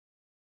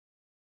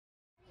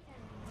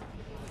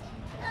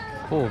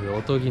神戸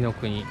おとぎの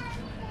国。本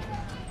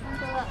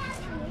当だ。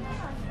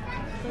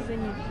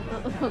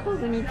おと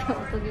ぎとお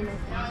とぎの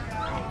国。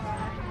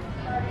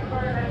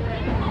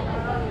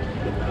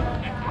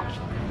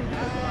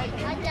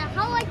じゃあ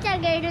ハワちゃ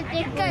んがいる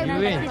でっかい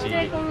遊園地。ちっち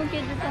ゃい子向け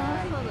で楽し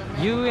そうだ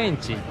ね。遊園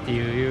地って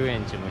いう遊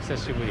園地も久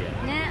しぶりや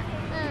ね。ね。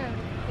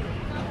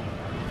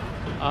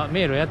あ、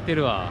迷路やって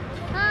るわ。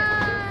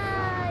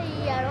は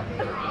ーい、やろ。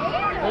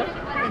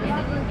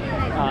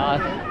あ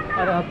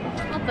れあ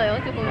あったよ、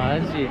チョコマ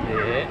ジで。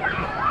な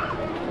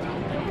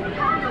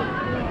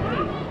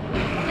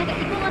んか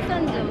生駒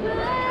三条。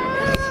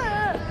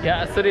い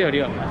や、それよ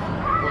りはママ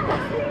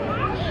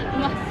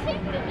ジで。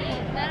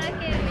奈良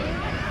県民。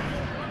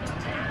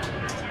シ。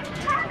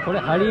これ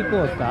ハリーコ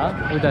ースタ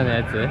ー？歌の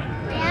やつ？赤い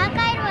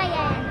のは嫌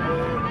や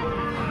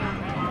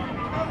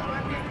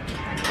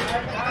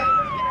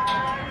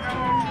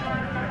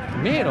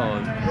な。迷路、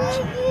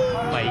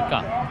まあいいか。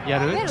や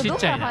る？迷路ちっ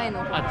ちゃいどこから入んの？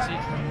あっち。あ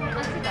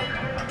っちだ。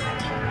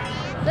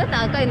どうやって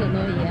赤いの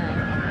乗りや。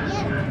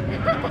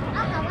赤は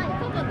パ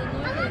パと乗る。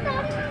待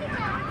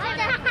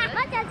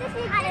って、私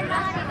あれ回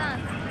る。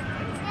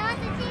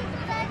私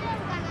大丈夫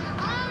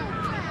か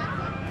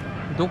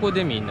な。どこ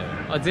で見んのよ。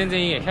あ、全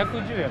然いいや。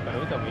110やから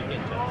歌もいけんじゃ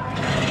ん。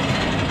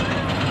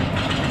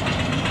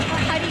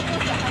ハリーコー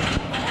スター。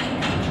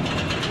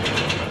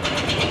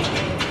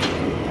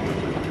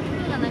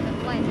今なんか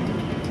怖いね。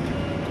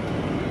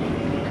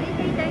歩い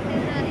ていたいけど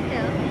歩いた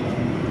よ。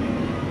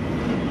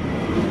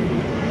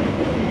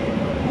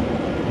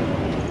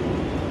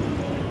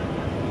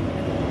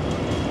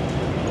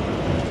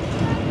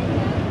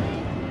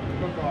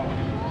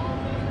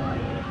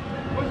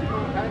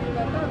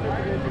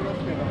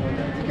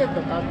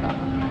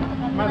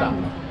まだ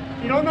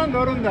いろんなの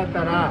乗るんだっ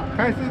たら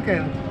回数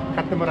券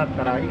買ってもらっ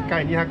たら1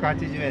回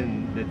280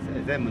円で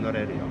全部乗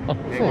れるよ。あ、そ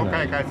うなの。5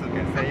回回数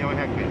券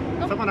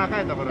1400円。そこの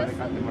赤いところで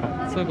買ってもらっ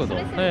て。そういうこと。ち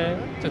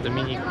ょっと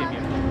見に行ってみよ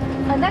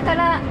う。あ、だか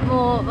ら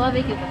もうバー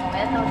ベキューとかも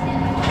やってほしいね。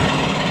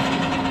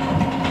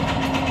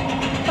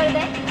これで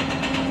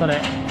それ。じ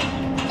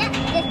ゃあ、ジ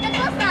ェット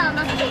コースターは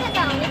マックス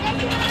さんお願い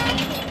します。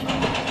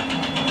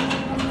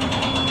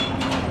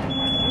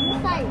うる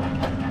さいわ。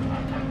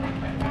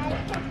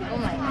お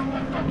前。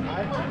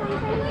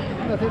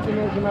今説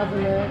明します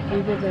ね。聞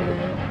いててね。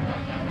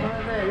こ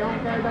れね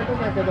4階建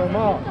てだけど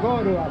もゴ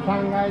ールは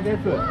3階で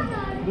す。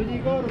無事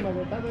ゴールま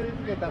でたどり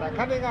着けたら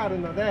鐘がある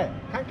ので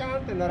カンカ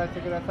ンって鳴らし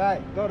てくださ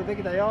い。ゴールで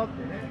きたよっ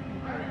てね。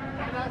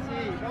ただし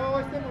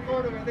どうしてもゴ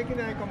ールができ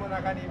ない子も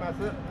中にいま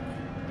す。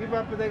ギブ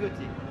アップ出口、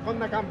こん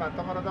な看板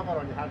ところどこ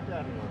ろに貼って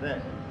あるの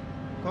で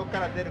ここか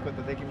ら出るこ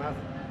とできます。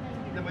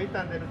でも一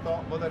旦出る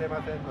と戻れ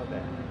ませんので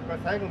これ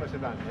最後の手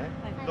段ね。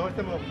どうし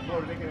てもゴ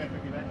ールできない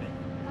時だけ。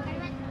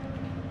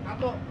あ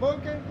と冒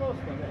険コー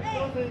スとね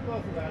挑戦コ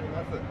ースがあり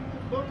ます。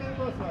冒険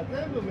コースは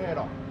全部迷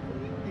路。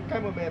1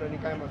回も迷路、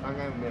2回も3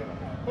回も迷路。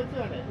こっち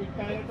はね1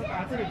回ちょっと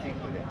アスレチッ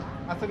クで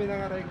遊びな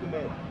がら行く迷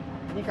路。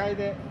2回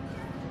で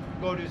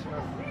合流し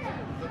ます。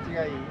どっち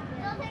がいい？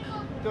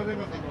挑戦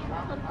コース行こう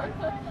か。はい、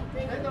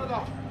どう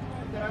ぞ。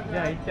じ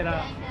ゃあ行った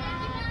ら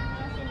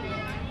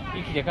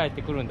生きて帰っ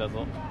てくるんだ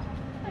ぞ。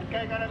1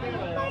階から迷路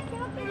だよ。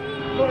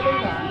これでい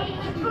いか？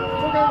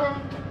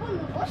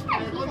押した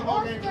り引いたり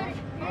押したり。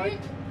はい。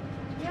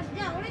じ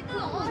ゃあ俺と違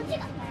う。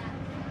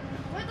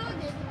俺とない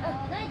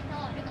と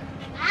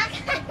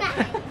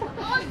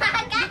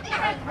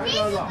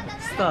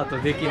スタート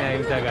できな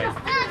い疑い。で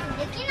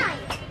きない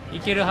よ。い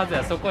けるはず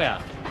や。そこや。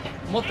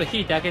もっと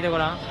引いて開けてご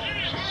らん。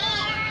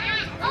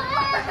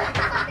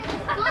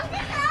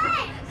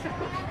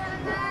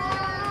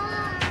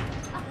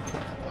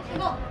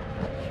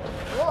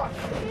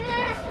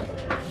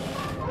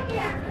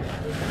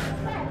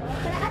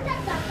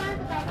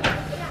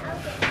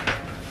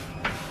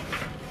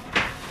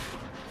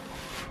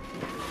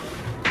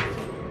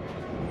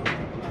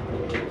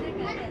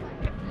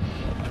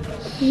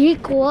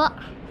怖っ。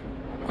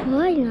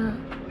怖いな。は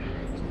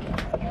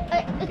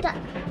い、歌。は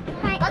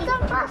い、行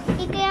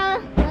くよ。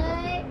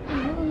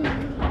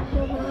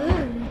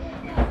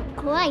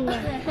怖いね。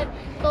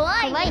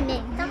怖い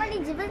ね。たまに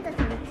自分た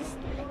ちも映して。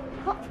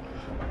ほ。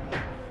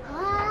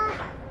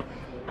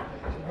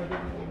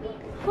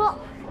ほ。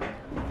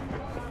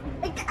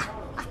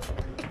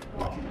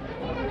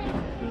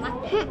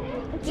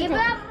ギブア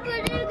ップ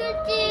出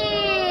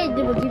口。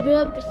でもギブア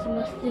ップし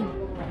ません。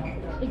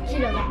うち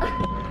らは。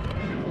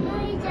は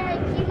い、じゃあ行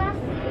きます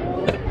よ。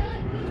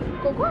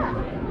ここは。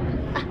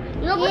あ、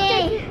登って。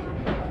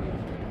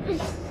よし。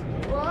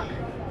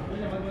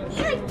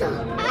よいと。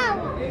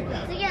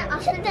次は、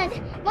ちょっと待っ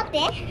て。持って。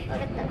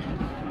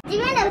自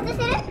分で映せ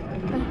る？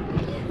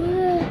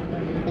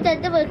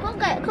でも今度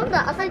は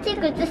アサリチェッ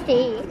ク映してい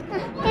い？よ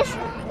し、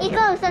行こ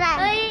う、そら。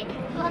はい。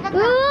わかった。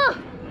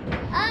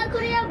こ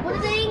れはボル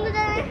ダリングだ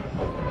ね。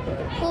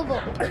ほぼ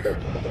ね。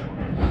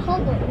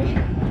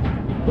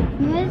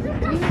難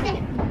しい。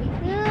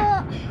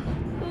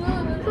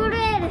震え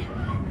る。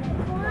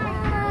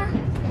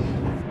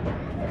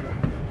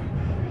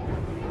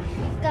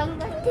頑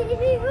張ってる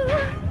よ。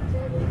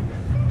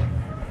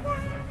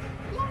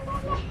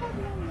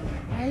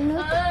な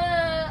ん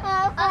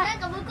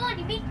か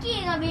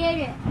見える。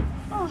ミッ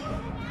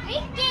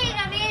キー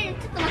が見え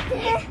る。ちょっと待って。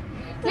ね。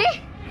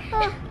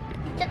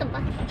ちょっと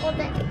待って。交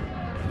代。じ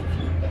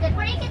ゃあ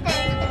これいけたらち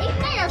ょっと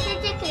1回の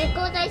成チェックで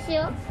交代し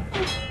よう。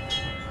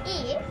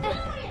いい？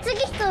次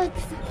人映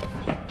す。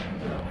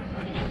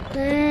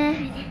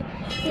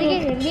次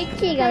ミッ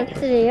キーが映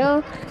る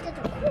よ。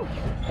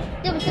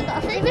でもちょっと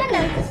遊びチェック映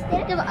し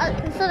て。でも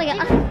そうだけど遊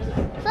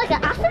びチェ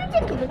ッ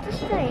ク映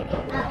したい。ち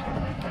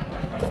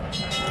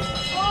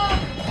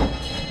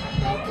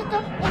ょっ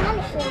と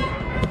何してるの？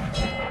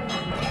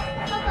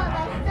パパ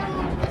が下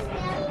も映して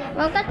ある。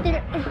分かって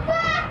る。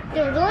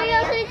でもどういう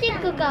アスレチッ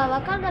クか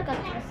分からなかっ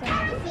たらさ、あ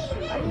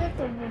りが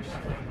とう思うし。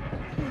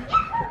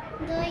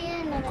どう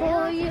いうのだよ。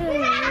こういうので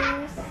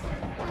す。ち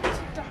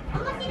ょっと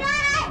面白い。よ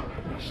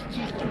し、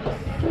じゃあ行きま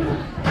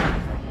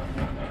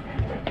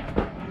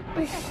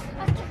す。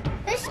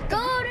よし、ゴー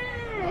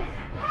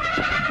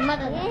ル。ま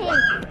だね。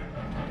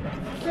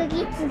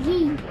次。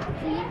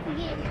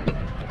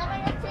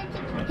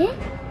え？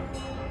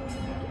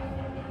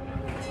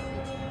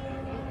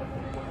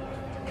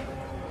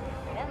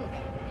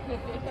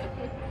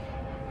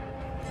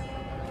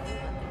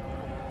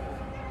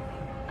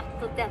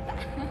取ってあった。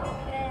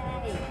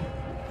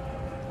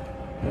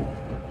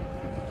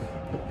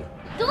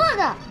ドア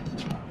だ。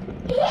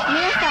皆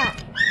さん、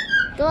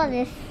ドア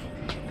です。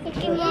行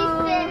きます。お邪魔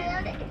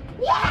し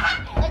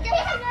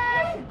ま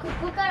す。こ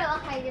こからは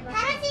入れます。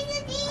楽し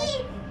すぎ。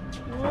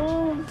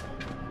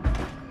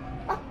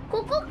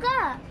ここ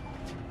が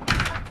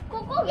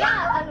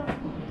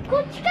こっ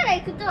ちから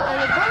行くと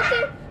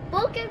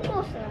冒険コ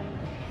ースなんです。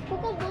こ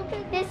こ冒険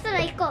レストラ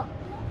ン行こう。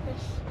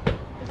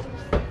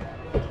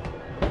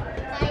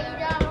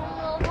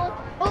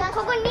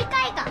ここ2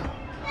階か。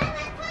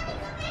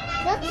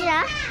どっち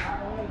だ？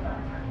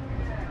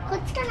こっ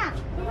ちかな。こ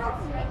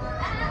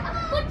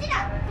っちだ。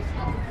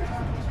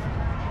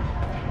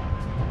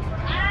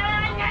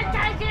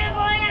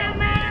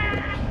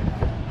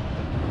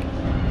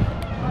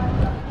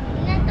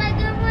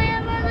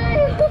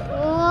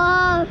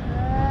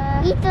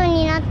糸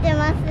になって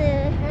ます。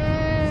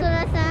そ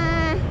ら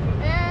さん。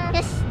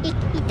よし、行っ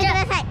てく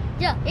ださい。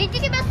じゃあ、行って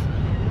きます。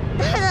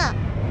どうぞ。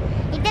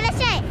行ってらっ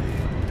しゃい。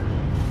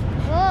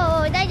お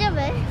お、大丈夫？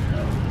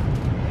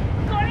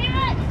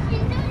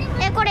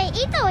これ糸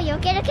を避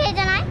ける系じ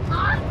ゃない？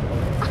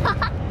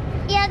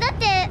いや、だっ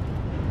て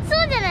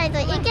そうじゃないと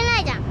いけな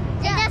いじゃん。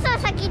じゃあ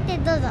先行って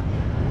どうぞ。視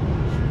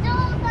聴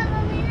者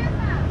の皆さん、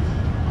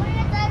これ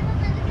だいぶ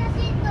難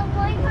しいと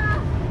思います。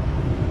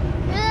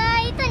うわ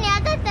ー、糸に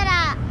当たったら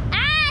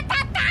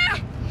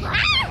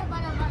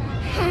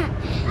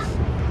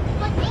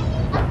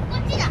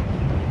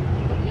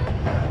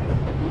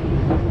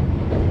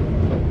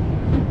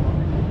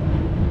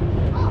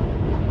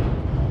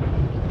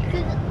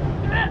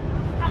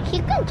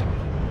引くんじゃん。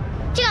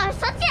違う、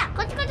そっちだ。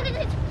こっち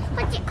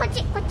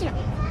の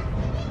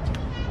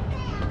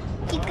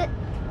引く。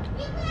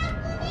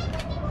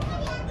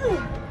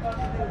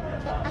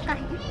あかん。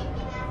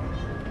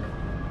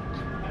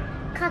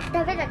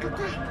ダメだ、硬い。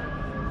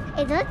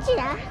どっち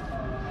だ？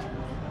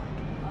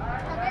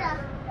ダメだ。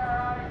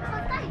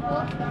硬いよ。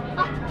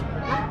待って。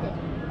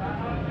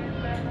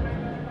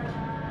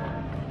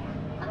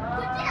こっ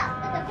ちだ。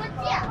こっ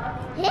ちや。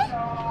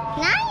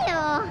ないよ。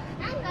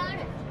なんかある。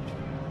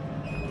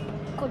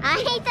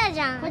開いた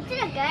じゃん。こっち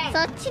なんかい。そ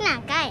っちな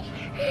んかい。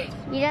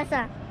皆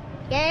さん、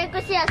ややこ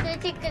しいアスレ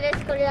チックで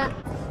す。これは。こ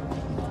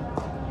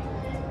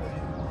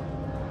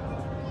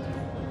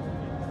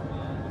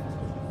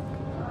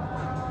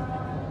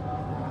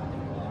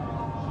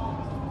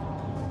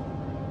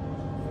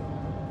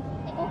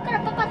っから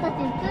パパたち映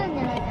るんじ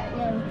ゃないか。い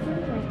や、映るんじゃ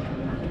ないか。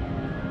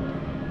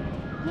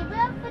ギブア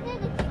ップ出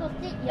口こっ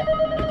ち。いや、ギ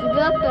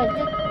ブアップは絶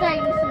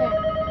対にしない。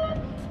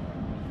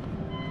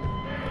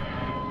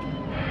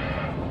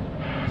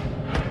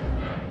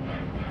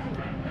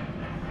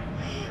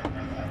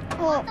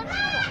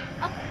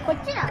こっ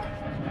ちだ。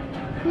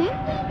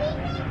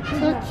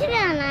そっちで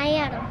はない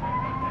やろ。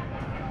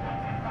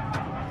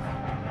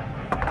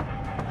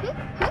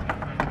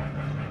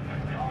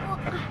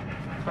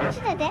こっ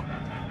ちだで。違う、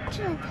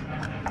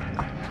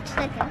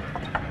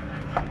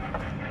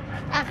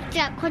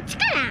こっち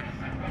か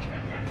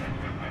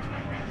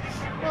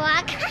な。わ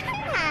かんな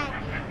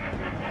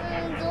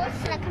い。どう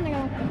したらカメラ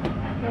持って。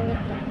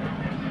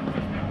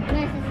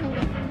ナイス進ん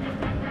で。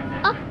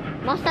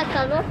まさ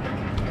かの。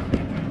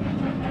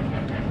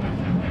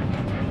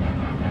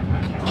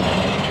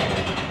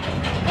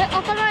開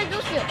かない。ど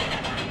うしよう。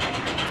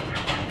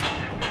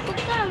こ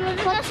っから難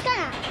しい。こっちか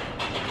な。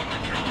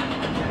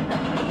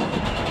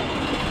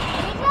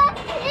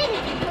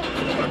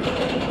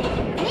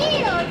ミ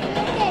リを続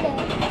ける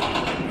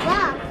は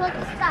そっ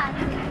ちか。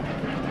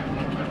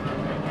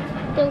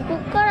でもこっ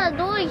から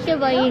どう行け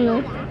ばいい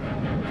の？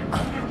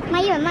ま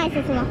あいいわ、前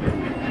進もう。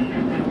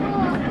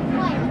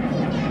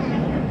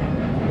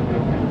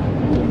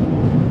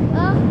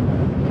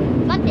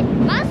待って、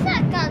ま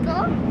さか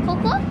のこ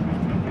こ？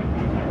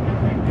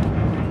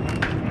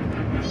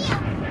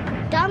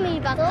ダ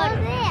ミーばっかり。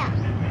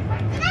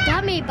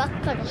ダミーばっ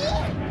かり。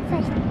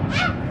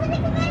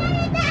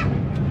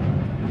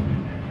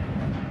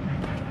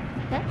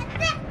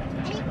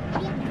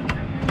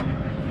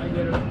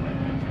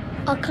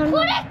あ、これく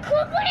ぐりっ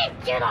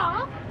ちゅうの？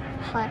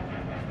はい。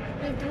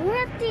どう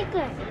やって行く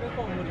の？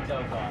無理ちゃ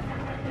うか。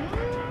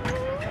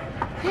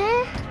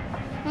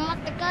待っ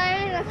て、帰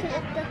れなくな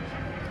った。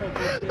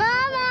マ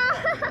マ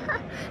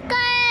帰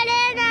れ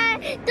な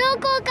い。ど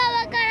こか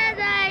わから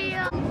ないよ。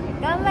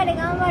頑張れ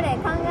頑張れ、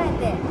考え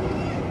て。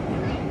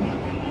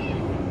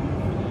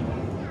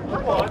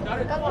あ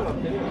れ玉乗っ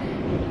てるよ。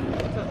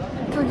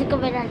閉じ込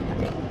められた。あ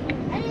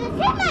れ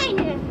狭い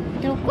ね。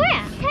どこ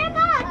や？狭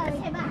い。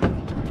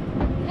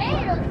迷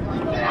路つい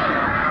てる。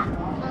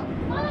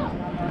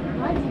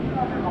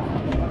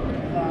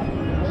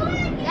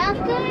逆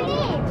に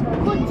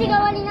こっち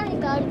側に何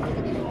かあるけど、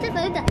ちょっと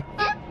歌。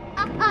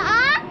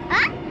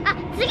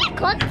次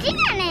こっちじ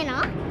ゃねえの？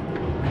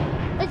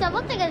じゃあ持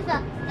ってけど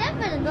さ、全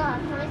部のドア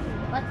試して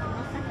みて。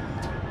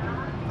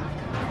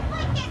もう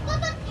一回こっ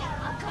ちは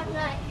開かな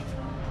い。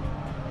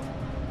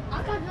開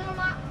かずのま。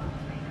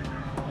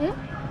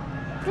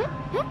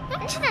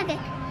ち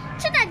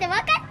ょっと待って、分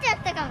かっちゃっ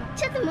たかも。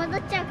ちょっと戻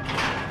っちゃう。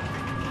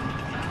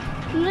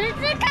難し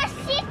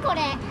いこれ。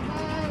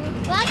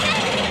全然わか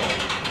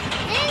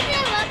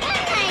ん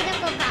ないど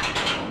こか。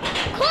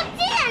こっち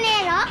じゃね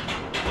えの？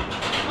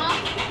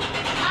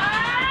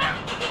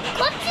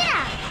こっちだ。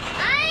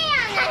こ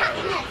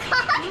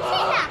っち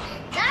だ。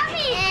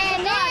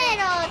迷路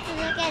を続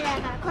ける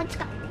からこっち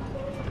か。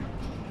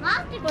待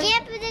って、キャ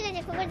ップ出て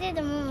ここ出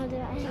てもう戻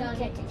らない。こ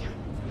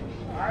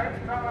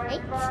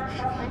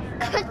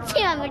っ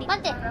ちは無理。待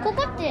って、こ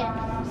こって3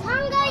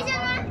階じゃ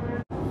ない？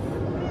わ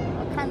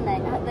かんない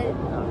な。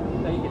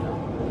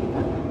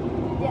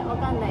いや、わ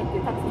かんないって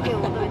助けを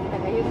求めてた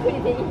から、ゆっく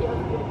りでいいよ。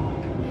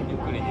ゆっ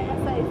くりでいい。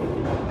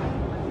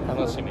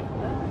楽しめ。そ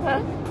れ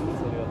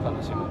を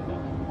楽しむんだ。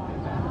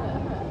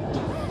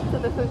ちょ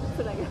っとふっ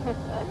くらが。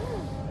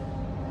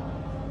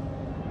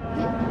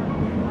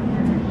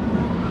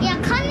いや、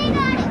金が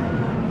ある。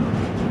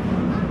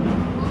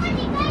ここ2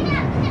階だ。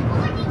こ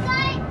こ2階。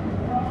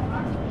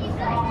2階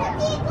だ。こっ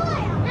ち行こう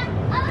よ。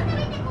待ってみ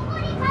て、ここ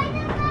に階段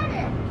がある。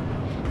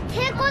って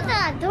こと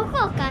はどこ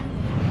か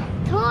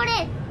通れ。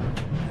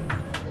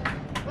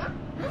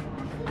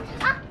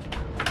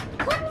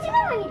こっち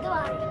側にドア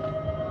ある。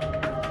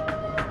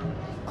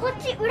こっ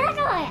ち裏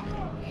側や。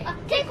っ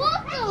てこと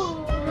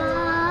は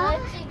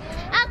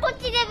こっ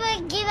ちで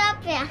ギブアッ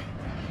プや。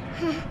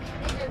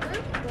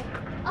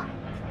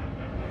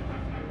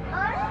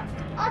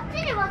あっち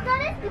に渡れ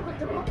ってこ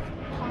と？な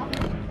んで？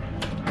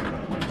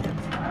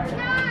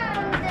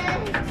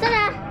そら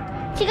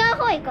違う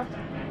方行こう。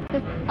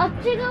あっ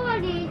ち側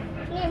に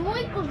ね、もう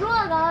一個ド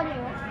アがあるよ。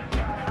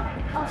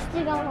あっ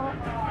ち側。もう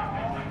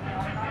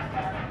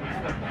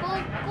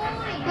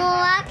分かん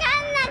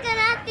なく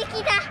なってき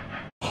た。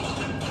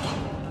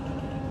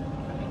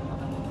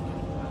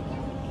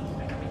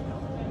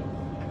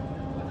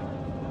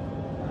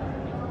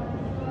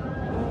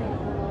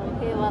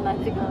平和な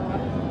時間は。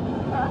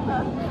待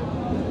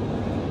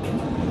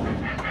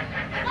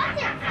って、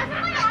あそ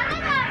こに穴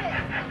がある。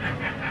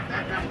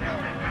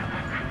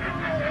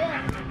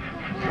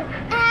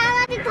待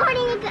って、通り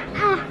に行く。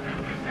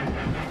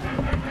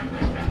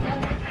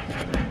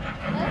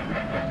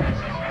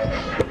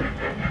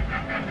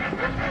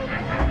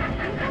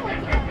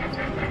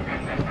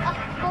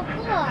こ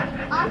こは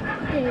合っ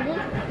てる？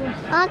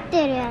合って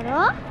るやろ？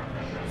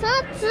その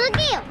次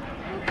よ。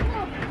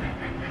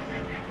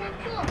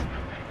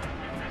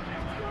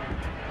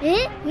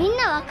みん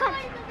なわかる？こ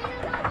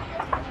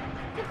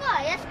こは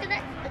怪しくな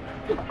い？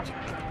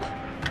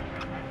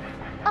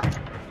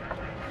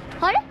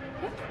あれ？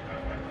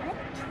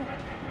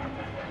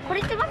こ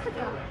れってまさか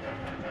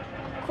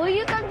こう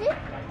いう感じ？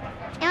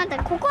待って、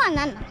ここは何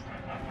なの？わ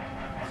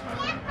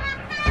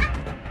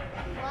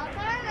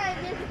からない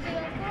ですけど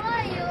怖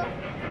いよ。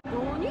土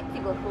日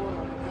がそうな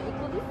のね。一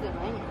個ずつじゃ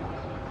ないの？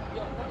い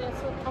や、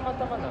それたま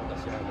たまなんか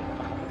知らんけど。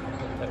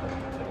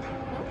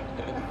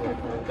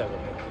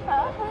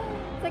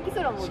さっき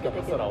空も受け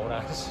たけど。空お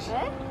らんし。グ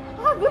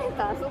レ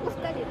タ、あそこ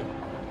2人で。て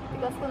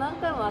か、あそこ何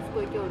回もあそ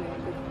こ行きおるんや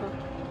け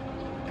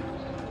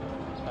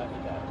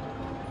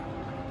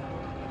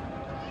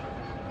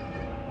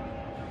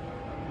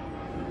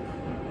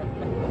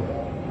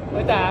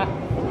ど。歌、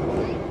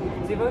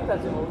自分た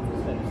ちも映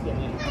したりしてね。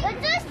映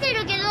してる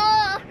けど、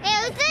映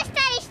し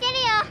たりしてる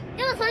よ。で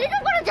もそれど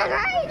ころじゃな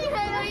いんだよ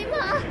今。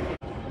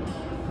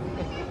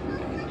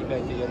意外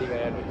とやりが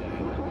やるんじゃ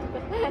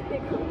ない。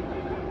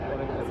こ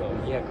れこそ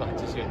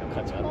280円の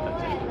価値あったん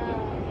じゃない。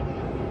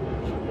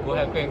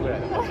500円ぐらい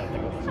の価値あったか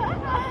もしれな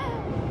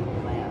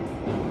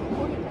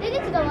い。出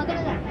口が分から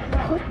ない。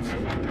こっち。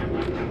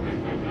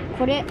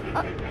これ。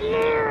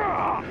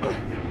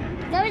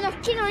ダメだ、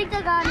木の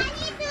板がある。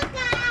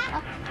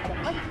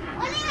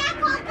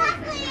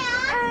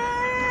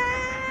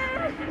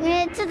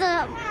ちょっと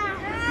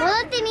戻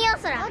ってみよう。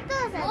そら戻っ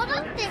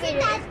てみる。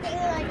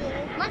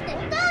待って、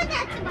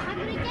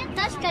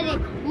確かに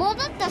戻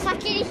った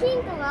先にヒ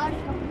ントがある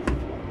かも。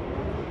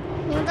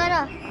だか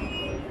ら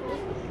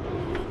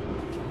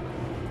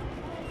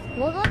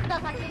戻った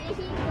先に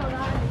ヒント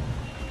がある。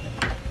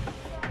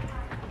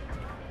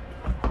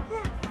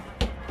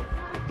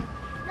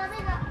ダメ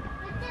だ。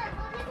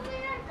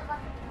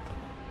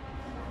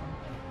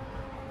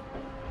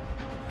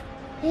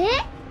どこ？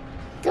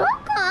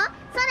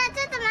そら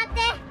ちょっと待っ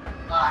て。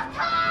お父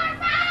さ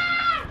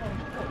ん。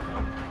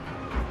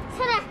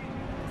そら。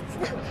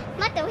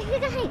待って、おひげ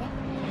がないで。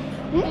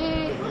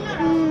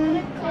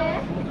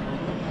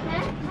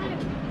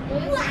う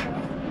わ。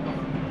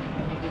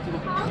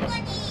ここ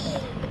に。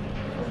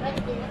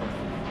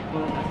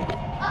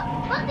あ、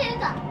待ってる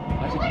か。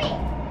ここに。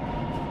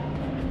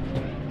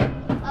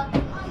あ、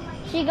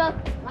違う。待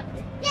って。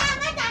いや、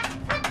まだ。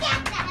こっちあ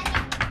った。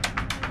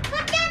こ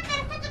っちあった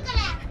ら外から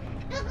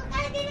どこか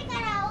ら出るか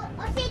ら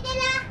教えて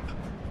な。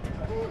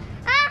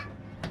あ、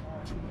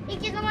行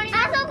き止まり。あ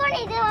そこに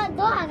ではド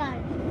アがある。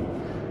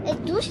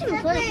どうしても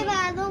これ。例えば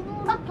あそ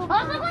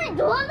こに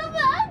ドアノブあ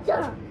るじゃん。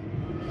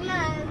ま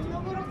あ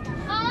登ろうか。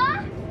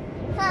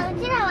さあう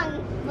ちらは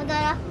戻ろ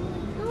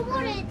う。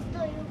登れという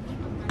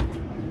ことか。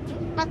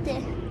待って。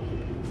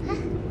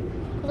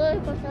どういう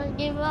こと？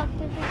ギブアッ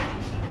プ。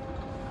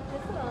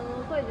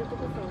赤いジェット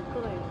コースター乗った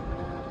らいいよ。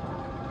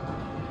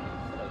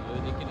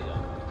余裕できるじゃん。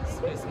ス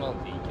ペースマウン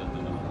テン行きよって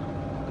たから。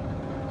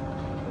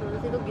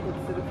私ドキドキ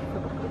するけ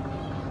ど。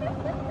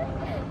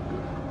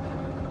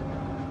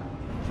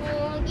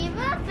もうギ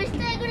ブアップし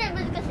たいぐらい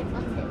難しい。待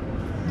って。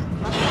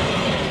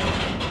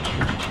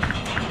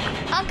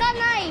開か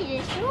ないで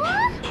しょ。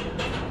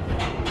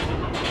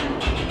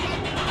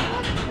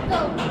どう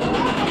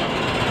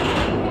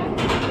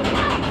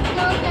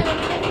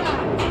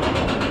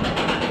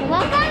わ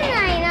かんな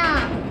いな。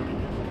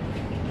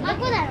ど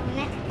こだろうね。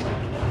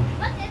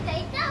待ってさ、一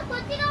旦こっ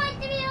ち側行っ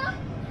てみよう。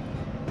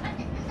待って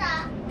さ、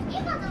今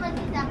と待っ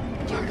てさ、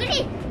逆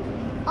に。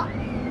あ、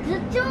頭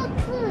頂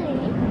通位。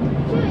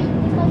注意っ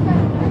て書いてある。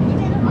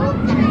こっ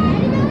からや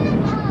り直せ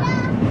ば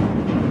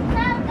3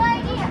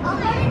階に上が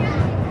れるっ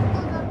てこ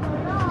とだか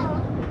ら。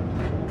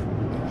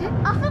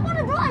あそこの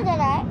ドアじゃ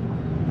な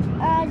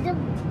い？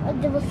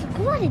でもそ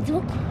こまで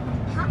どこ？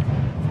は？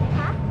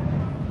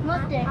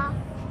待って。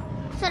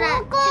そら、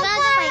ここか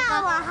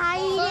らは入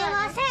れ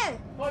ません。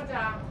こうちゃ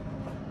ん。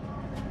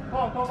こ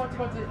っち。こ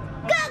っち。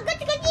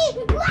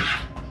うわ！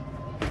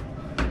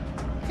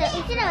う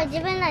ちらは自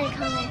分なりに考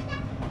え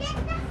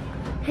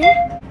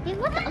る。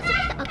またあそこって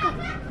赤い。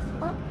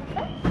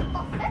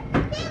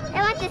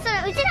待って、そら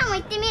うちらも行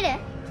ってみる。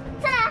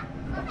そら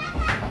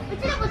う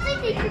ちらもつい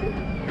ていく。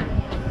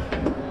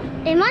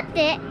待っ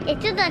て、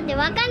ちょっと待って、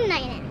わかんな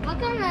いね。わ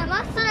かんない。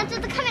そらちょ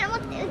っとカメラ持っ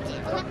て。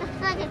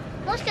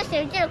もしかし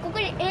てうちらここ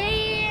に永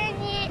遠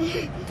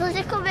に閉じ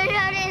込め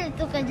られる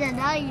とかじゃ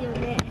ないよ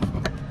ね。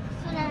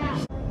そら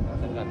10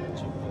分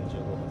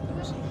15分か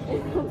もしれな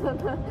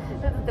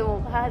い。だっても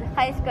う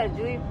開始から11分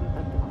経っ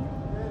てま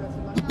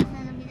す。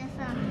皆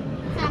さん、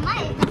さあ前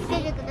に助け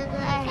てくださ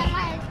い。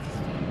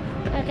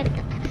分かっ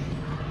た。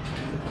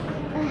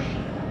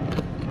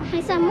はい、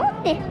さあ持っ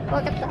て。分か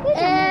った。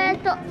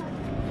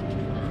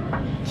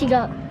違う。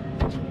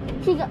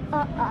あ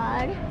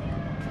れ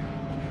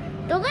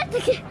どこやった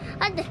っけ？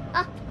待って、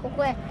こ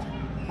こへ。も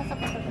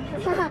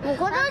う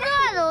このド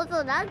アの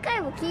音何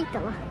回も聞いた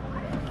わ。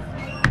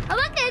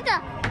待って、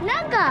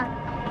なんか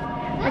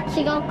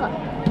違うか。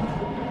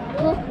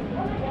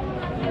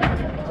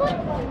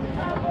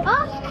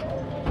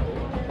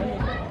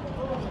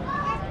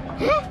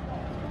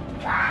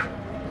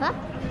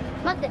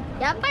待って、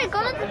やっぱりこ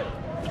のちょ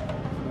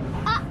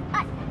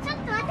っ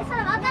と待って、それ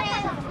分かった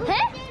よ。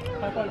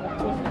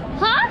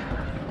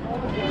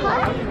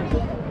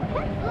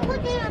動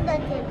けるんだけ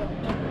ど。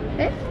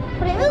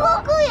これ動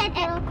くやけ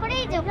ど、これ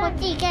以上こっち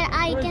行け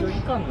ない。行けない。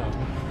こ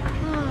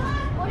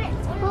れ、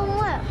ほん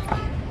まや。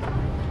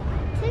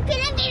こっちが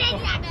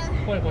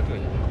い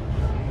い。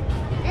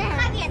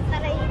鍵やった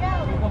らいいな。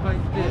ここ入っ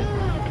て。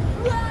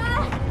うわ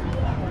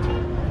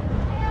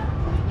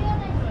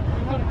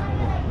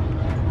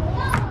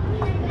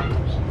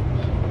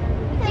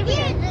とりあ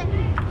えず。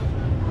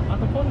あ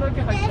とこんだ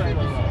け入っちゃいま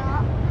す。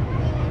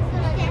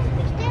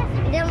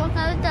でもさ、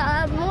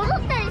戻っ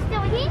たりして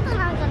もヒント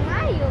なんか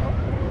ないよ。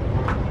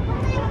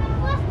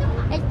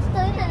ちょっ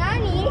と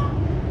何？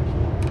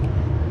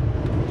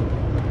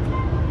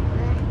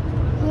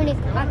無理、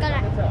開かな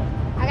い。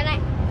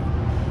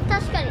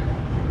確かに。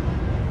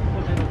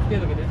迷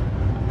路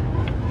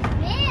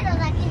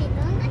だけに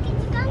どんだけ時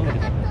間かか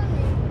ったんで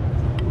す。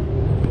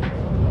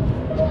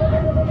どう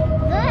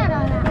やろう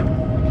な。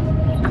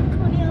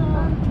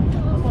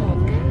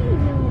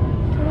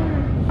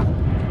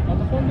あと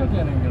本力や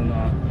ねんけどな。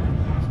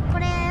こ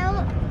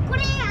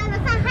れ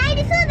さ、入り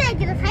そうだ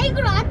けど最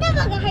後の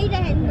頭が入ら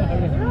へんのよ。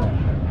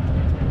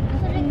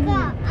それか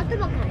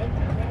頭からいく。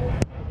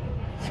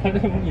それ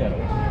無理やろ。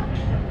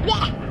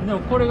でも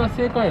これが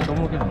正解やと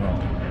思うけどな。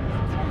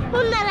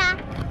ほんなら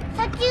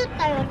さっき言っ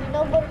たように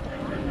登る。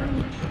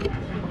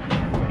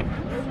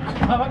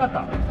わかっ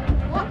た。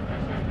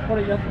こ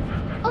れやっと。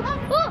わかっ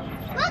た。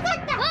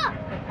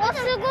す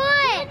ごい。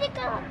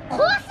コー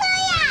ス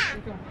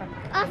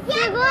や。す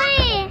ごい。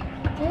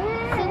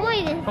すごい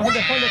です。ほんで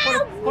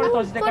これ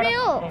閉じてから。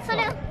それ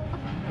を。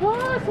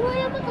そうい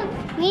うこと。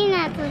みんな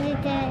閉じ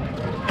て。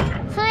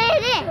それ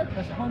で。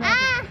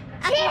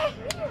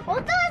お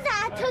父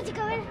さん閉じ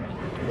込める。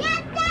やっ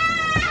た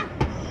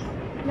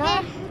ー。何？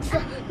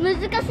難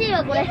しい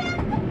わこれ。どう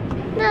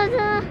ぞ。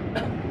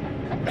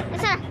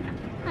さあ、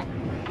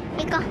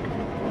行こう。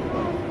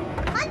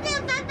おつ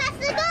パパす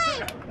ごい。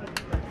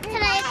さ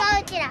ら行こ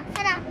ううちら。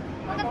さら。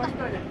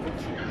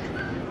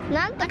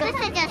なんとか私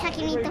たちは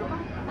先に行っとこう。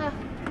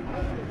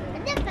お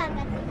つパパ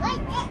すごい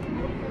ね。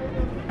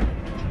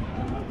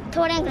通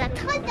れんくなった。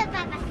おつパ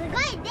パすごい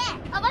ね。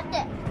あ、待って。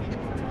や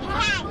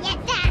っ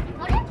た。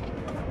あれ？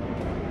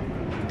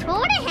通れ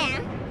へ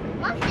ん？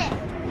待って。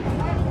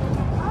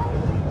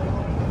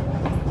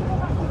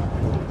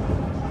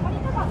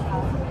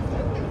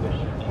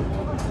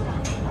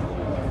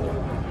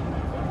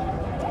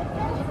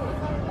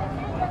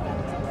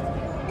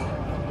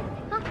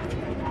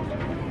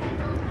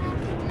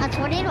あ、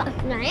取れるわ。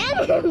なんやねん。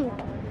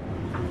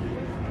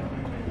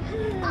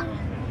あ、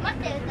待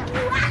って、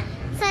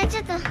さあ、ち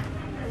ょっと、さ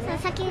あ、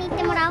先に行っ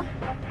てもらおう。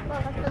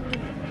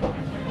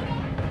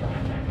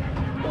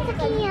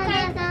先にどうぞ。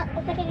お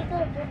先にどう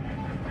ぞ。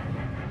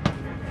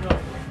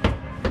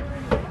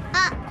あ、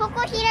ここ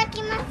開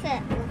きます。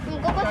う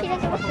ん、ここ開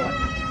きますよ。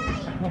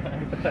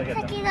先どうぞ。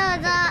先にど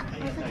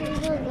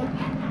うぞ。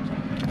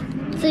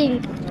つい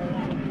に、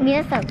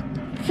皆さん、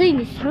つい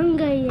に3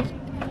階へ行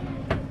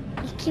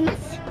きま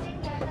す。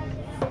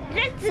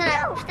さ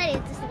あ、2人移し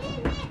て。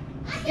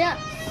じゃあ、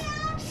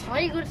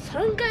最後に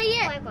3階へ。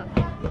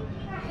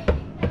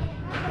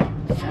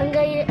3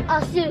階へ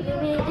足を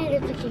踏み入れ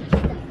る時が来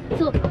た。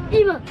そう、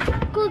今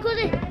ここ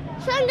で3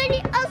階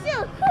に足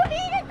を踏み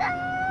入れた。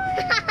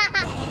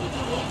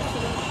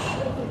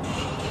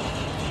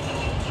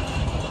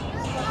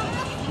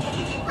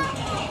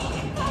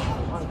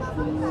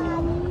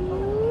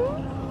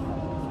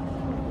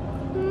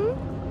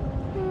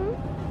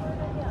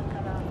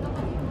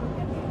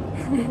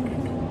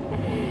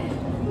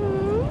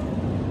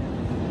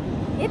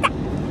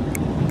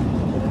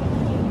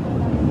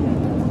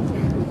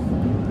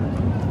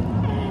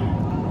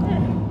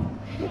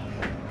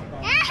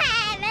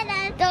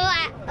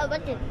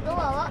待って、ドア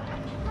は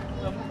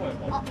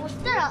押し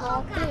たら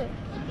開く。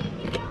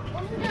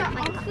押したら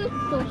開く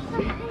とし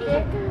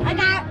て。あか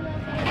ん。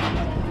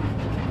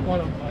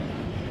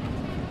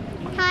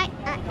はい、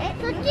あ、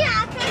そっちは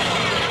開く。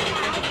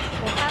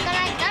開かな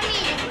いダミー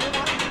です。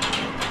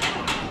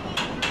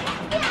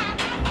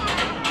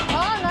あ、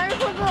なるほ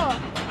ど。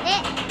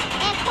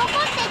ここ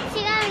って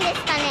違うんです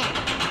かね。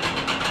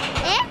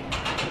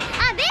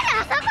あ、ベル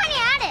あそこに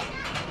ある。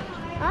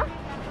あ？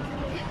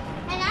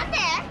なんで？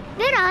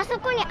ベルあそ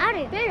こにあ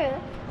るよ。ベル？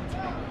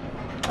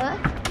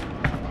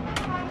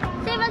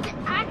すいません。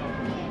あ、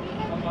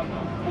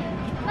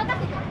任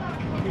せて。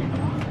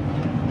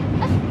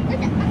よし、開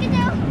けた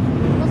よ。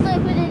遅い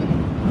筆で。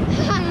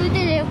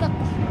腕でよかった。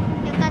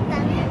よかった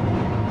ね。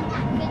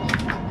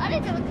あれ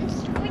でも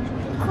私こ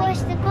うし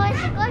て。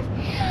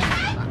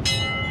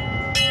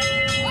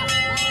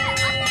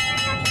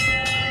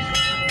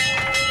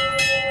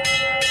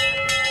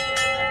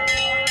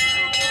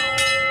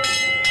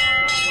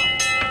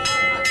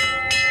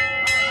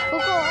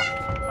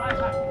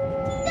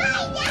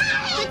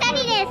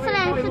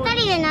2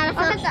人で鳴らそ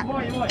う。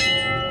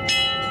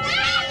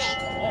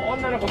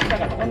女の子来た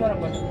から、女の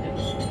子。よし。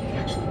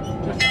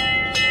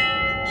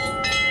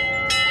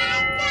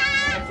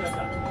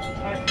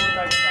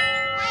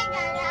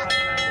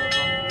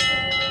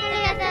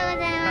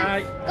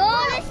ゴ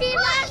ールし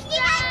まし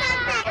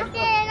た。せ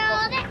ーの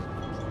で。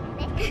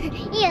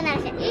いいよ、鳴ら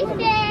して。せーの、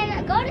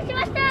ゴールしま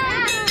した。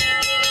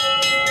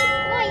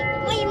もうい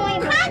い。今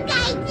回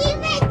1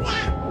名じゃ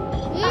ん。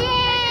イエ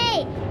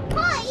ーイ。もう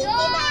1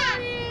番。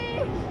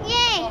イエ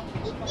ー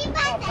イ。1番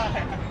だ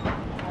よ。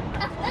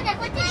あ、こ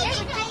っちに。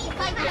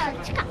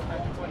近っ。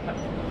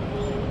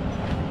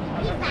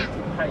2番。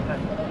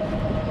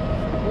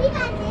2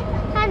番です。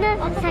ハー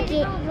ド先。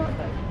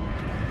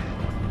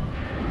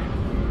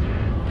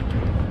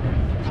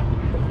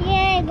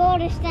ゴー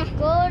ルした。ゴ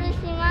ールし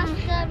まし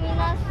た、皆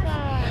さん。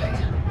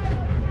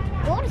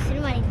ゴールす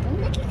るまでにど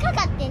んだけか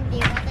かってんってい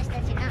う私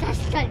たちが。確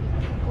かに。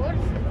ゴール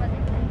するまで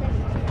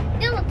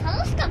でも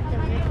楽しかった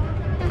よね。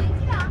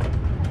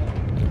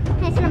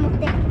はい、それ持っ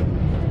て。は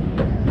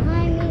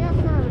い、皆さ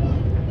ん。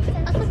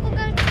あそこか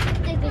ら来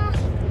てくる。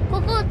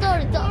ここを通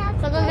ると、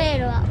このメー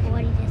ルは終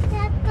わりです。や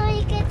っと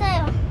行けた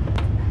よ。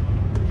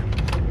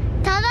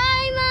ただい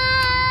ま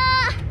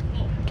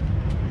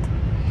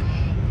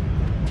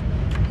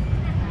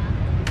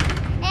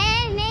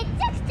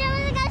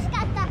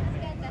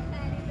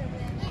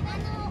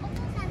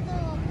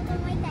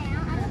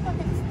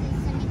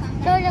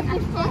な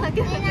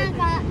ん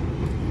か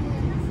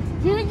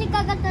十字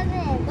架型で回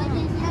転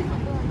しなくて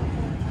どうなの？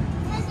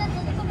最初はち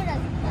ょっとカメラ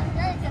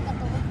誰か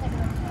と思ったけど、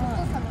お父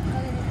さんのおか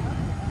げですか？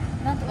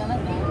なんとかなっ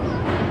て。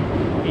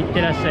いっ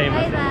てらっしゃい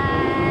ませ。バイバイ。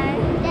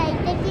じゃあ行っ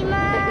てきま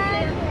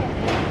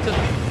す。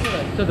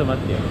ちょっと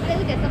待ってよ。そ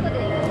こ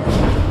で。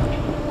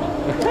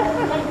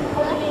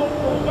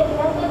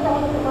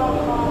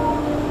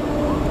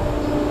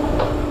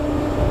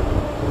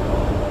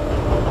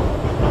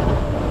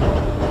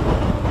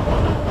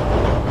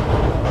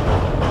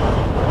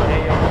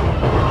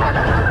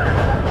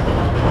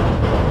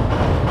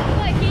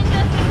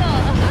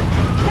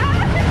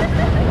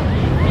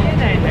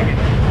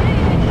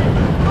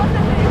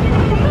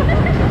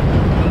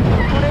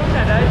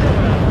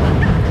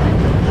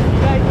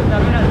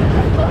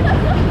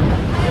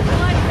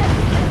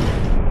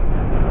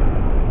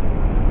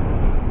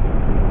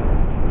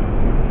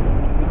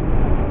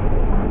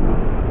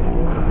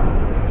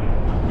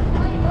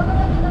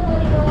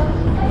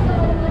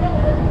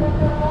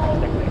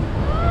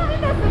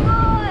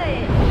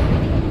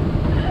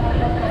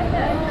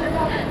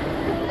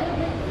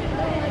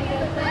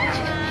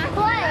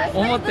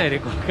思ったより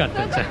怖かっ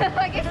たんじゃん。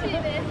激しい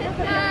ね。私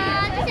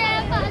は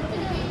やっぱ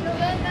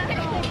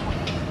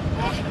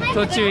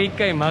途中一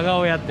回真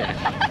顔やって結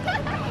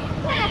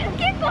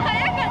構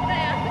早かったよ。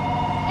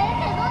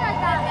どうだっ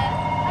たあれ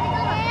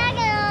だ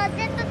けど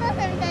ジェットコース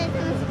ターみたいに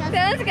楽しかった。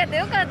楽しかった。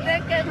よかったよ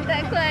かっ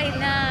た。怖い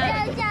な。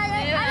じゃああ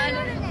れ乗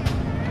るね。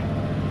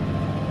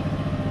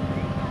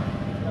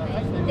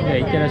いや、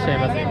いってらっしゃい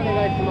ませ。お願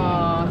いし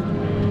ます。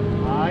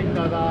はい、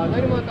どうぞ。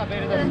何も食べ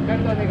るとしっか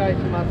りとお願いし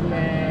ます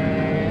ね。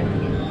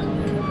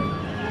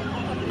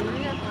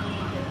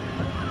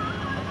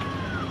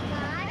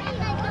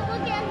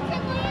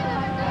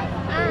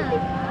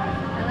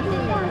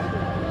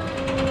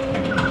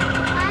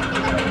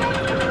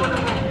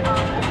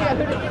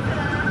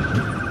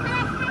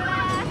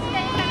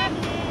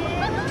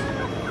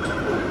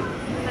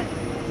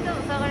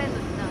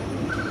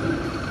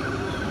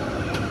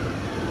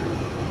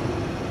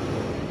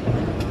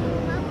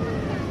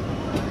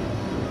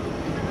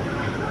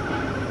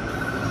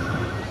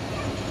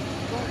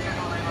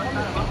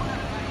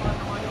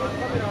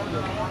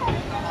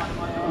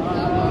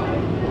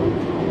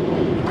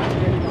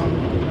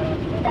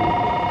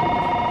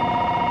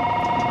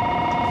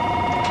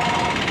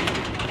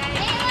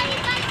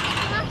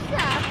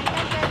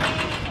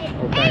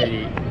おかえ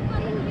り。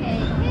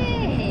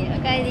お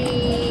かえり。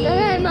た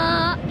だい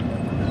ま。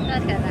楽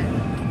しかった。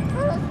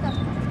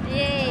イエ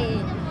ーイ。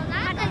でも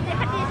なんか8時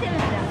7分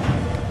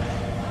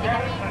じゃ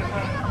ん。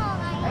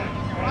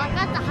分か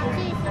った、8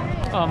位す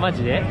るよ。あ、マ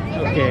ジで？オ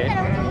ッケー。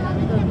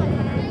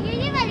ユ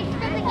ニバに来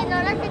た時乗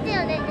らせてよ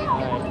ね、ジェ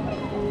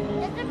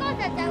ットコース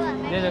ターちゃうわね。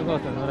ジェットコー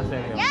スター乗らせてあ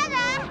げよやだ。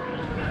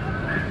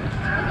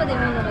どこで見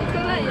るのが行か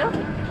ないよ。う。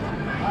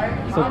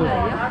そこ。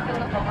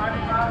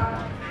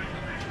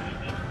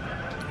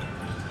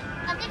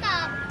あ、てか、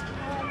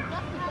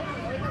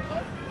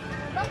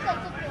バックちょっ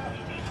と。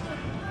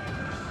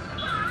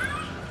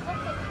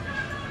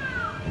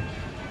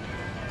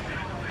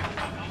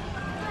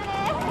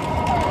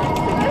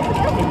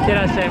いって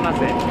らっしゃいませ。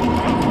頑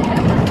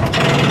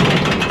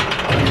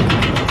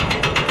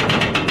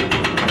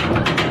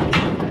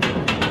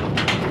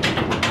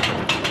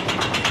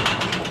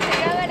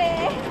張れ。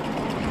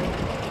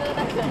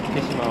行っ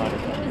てしまわれた。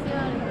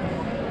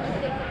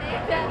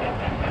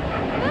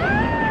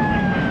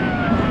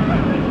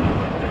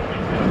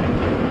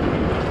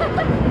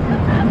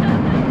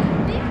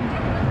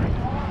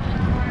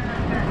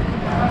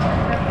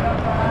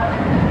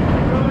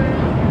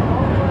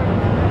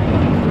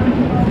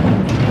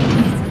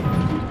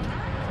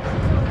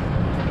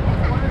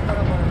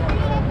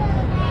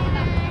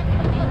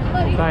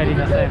お帰り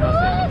なさいませ。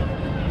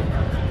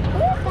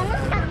楽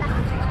しかった。あ、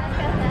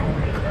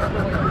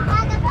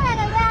だから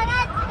上上が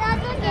った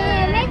時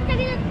めっち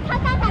ゃ高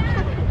かった。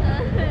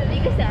びっ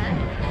くりした。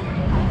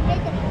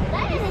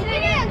誰できる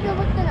やんと思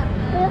ったら、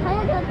早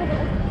かったから。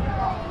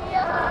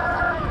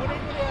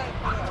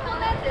こん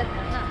なやつやった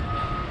な。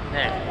ね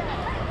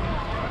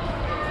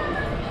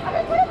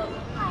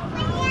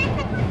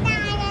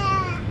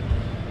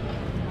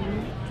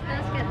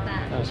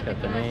楽しかっ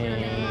たね。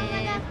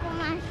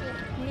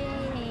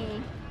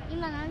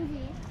今何時？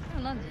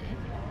何時？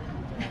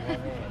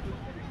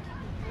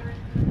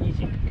 2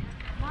時。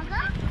ま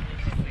だ？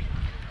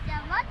じゃ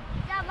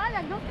あま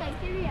だどっか行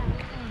けるやん。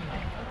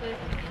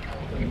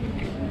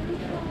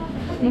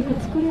なん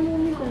か作り物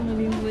みたいなリ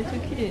ンゴめっちゃ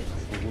綺麗。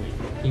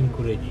ピン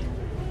クレディ。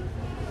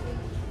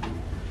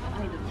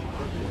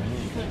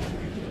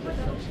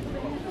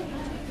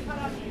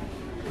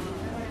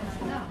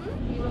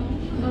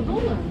あ、どう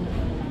なの？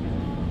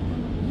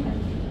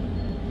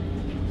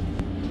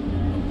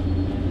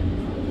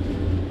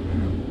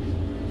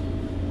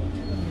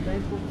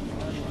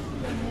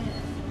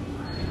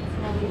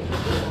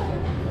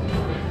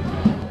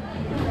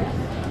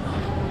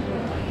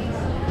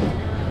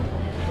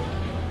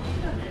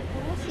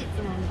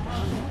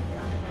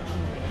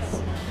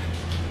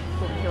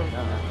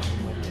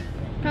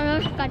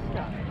楽しかっ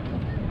た。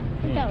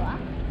歌は？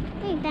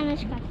うん、楽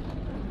しかった。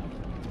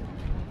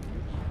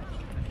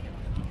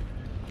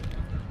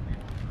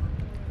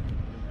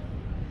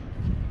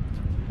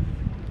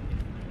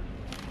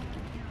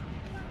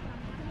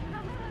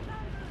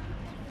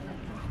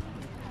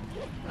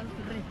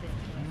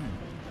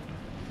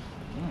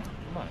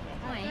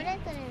それぞれ何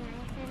す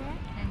る？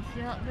何し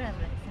よう？ブラ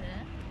ブラする？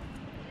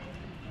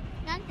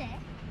なんて？も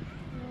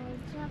うう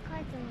ちは書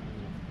いてないよ。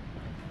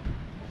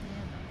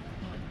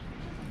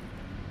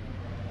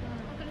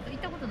行っ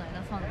たことない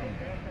な、サンド。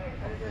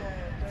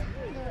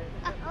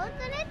あ、アウト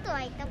レット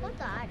は行ったこ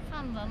とある。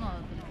サンダのア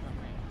ウトレットは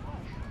ない。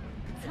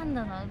サン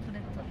ダのアウトレ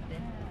ットって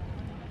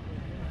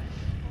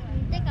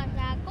てか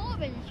さ、神戸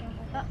でしょ、こ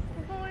こ。あ、こ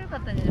こ良か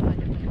ったんじゃない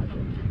かな。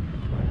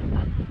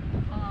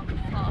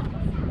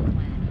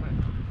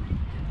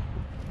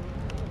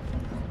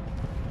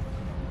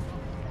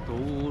ド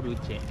ル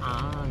チェ&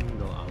ある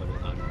あ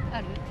る。あ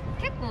る？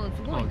結構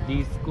すごいな。デ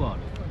ィスコある。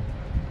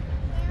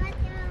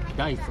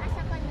ダイソン。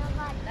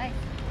ダイ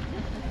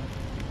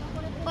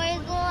これ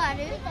5ある？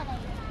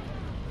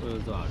これ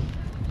ぞある。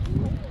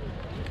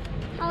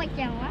ハワち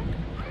ゃんは？わ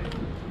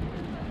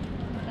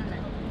かんない。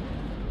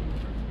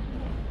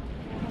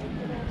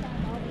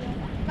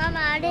マ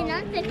マあれな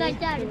んて書い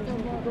てあると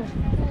思う。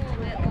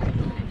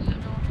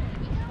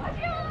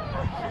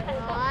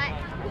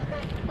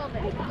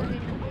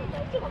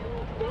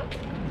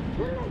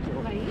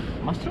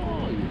ましょう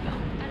言うた。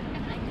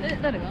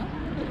誰が？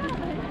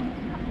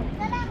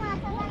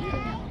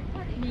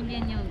人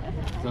間に会う。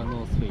ザ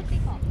ノースフェイス。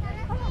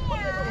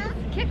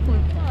結構いっ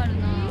ぱいある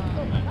な。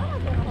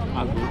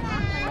アグ。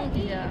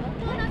いや。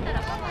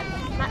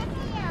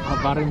あ、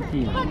バレンテ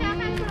ィーノ。こんな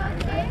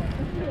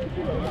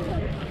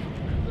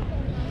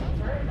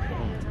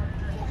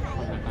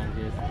感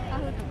じです。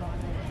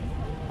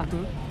ハグ？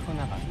こん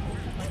な感じ。